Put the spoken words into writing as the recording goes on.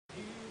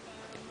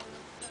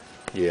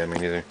Yeah, me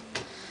neither.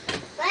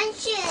 When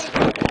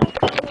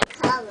should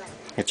color?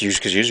 It's usually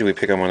because usually we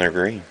pick them when they're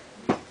green.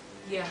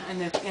 Yeah,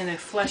 and the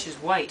flesh is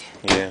white.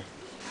 Yeah.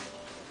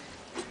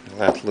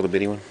 That little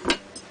bitty one.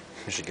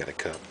 We should get a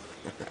cup.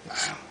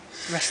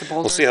 The rest of the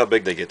We'll boulders. see how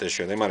big they get this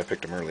year. They might have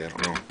picked them early. I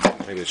don't know.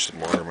 Maybe it's just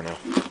more warmer now.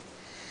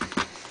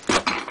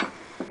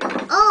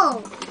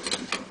 Oh,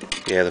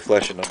 Yeah, the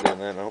flesh is not good in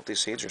that. I hope these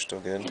seeds are still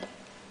good.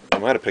 I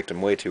might have picked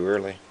them way too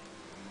early.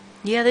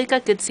 Yeah, they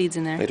got good seeds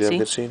in there. They do See? have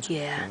good seeds?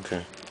 Yeah.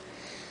 Okay.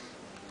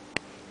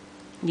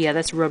 Yeah,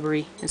 that's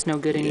rubbery. It's no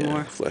good Yeah,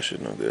 anymore. the flesh is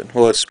no good.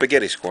 Well, it's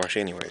spaghetti squash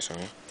anyway, so.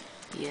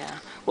 Yeah.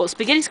 Well,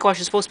 spaghetti squash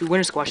is supposed to be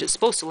winter squash. It's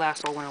supposed to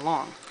last all winter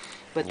long.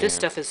 But this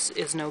Yeah. stuff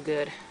is no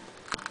good.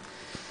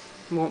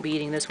 We won't be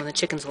eating this one. The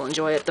chickens will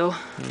enjoy it, though.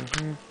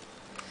 Mm-hmm.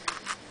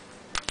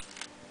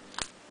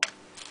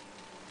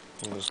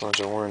 Just lots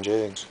of orange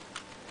eggs.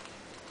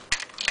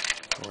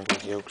 Orange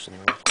egg yolks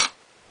anyway.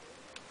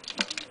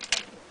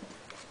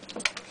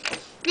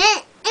 then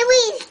and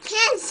we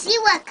can't see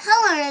what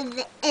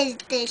color is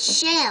the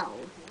shell.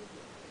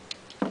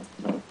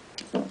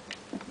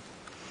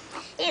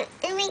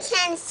 And we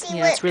can't see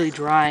Yeah, what. it's really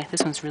dry.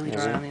 This one's really Is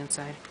dry it? on the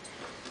inside.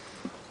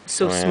 It's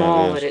so Oh, yeah,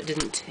 small it that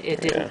is.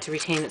 it didn't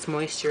retain its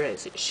moisture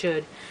as it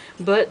should.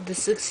 But the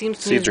seems to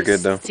me Seeds are the good,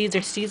 though.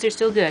 Seeds are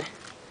still good.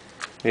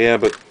 Yeah,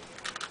 but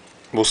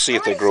we'll see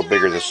if I they wanna grow see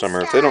bigger my this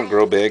summer. If they don't side.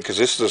 grow big, because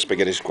this is a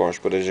spaghetti squash,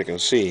 but as you can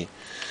see,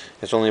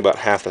 it's only about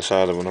half the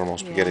size of a normal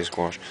spaghetti Yeah.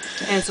 squash.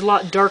 And it's a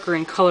lot darker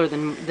in color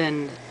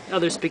than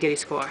other spaghetti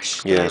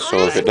squash. Yeah, so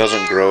if it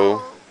doesn't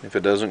grow,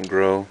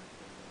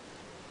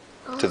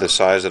 to the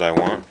size that I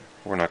want,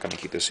 we're not going to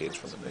keep the seeds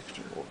from the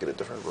mixture. We'll get a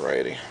different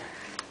variety.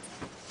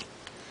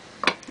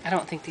 I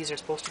don't think these are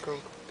supposed to grow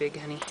big,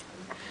 honey.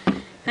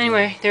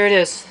 Anyway, there it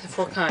is, the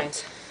 4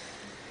 kinds.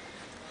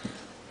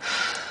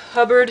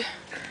 Hubbard,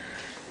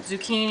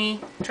 zucchini,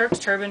 Turk's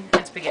turban,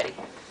 and spaghetti.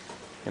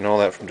 And all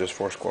that from just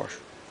 4 squash.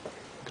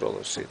 Get all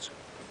those seeds.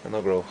 And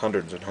they'll grow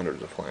hundreds and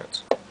hundreds of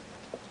plants.